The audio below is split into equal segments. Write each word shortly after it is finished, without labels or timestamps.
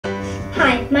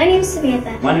Hi, my name is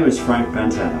Samantha. My name is Frank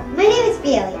Pantano. My name is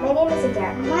Bailey. My name is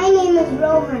Adara. My name is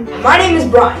Rohan. My name is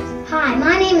Brian. Hi,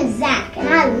 my name is Zach, and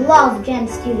I love Gem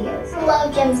Studios.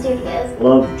 Love Gem Studios.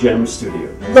 Love Gem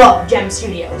Studio. Love Gem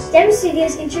Studios. Gem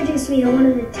Studios introduced me to one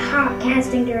of the top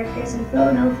casting directors in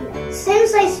Philadelphia.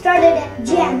 Since I started at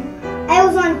Gem, I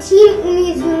was on Team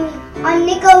Umizoomi on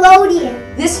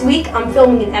Nickelodeon. This week I'm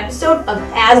filming an episode of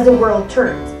As the World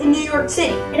Turns in New York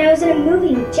City. And I was in a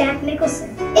movie with Jack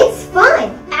Nicholson. It's fun.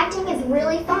 Acting is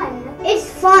really fun. It's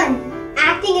fun.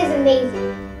 Acting is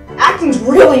amazing. Acting's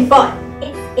really fun.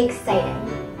 It's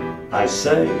exciting. I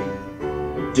say,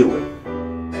 do it.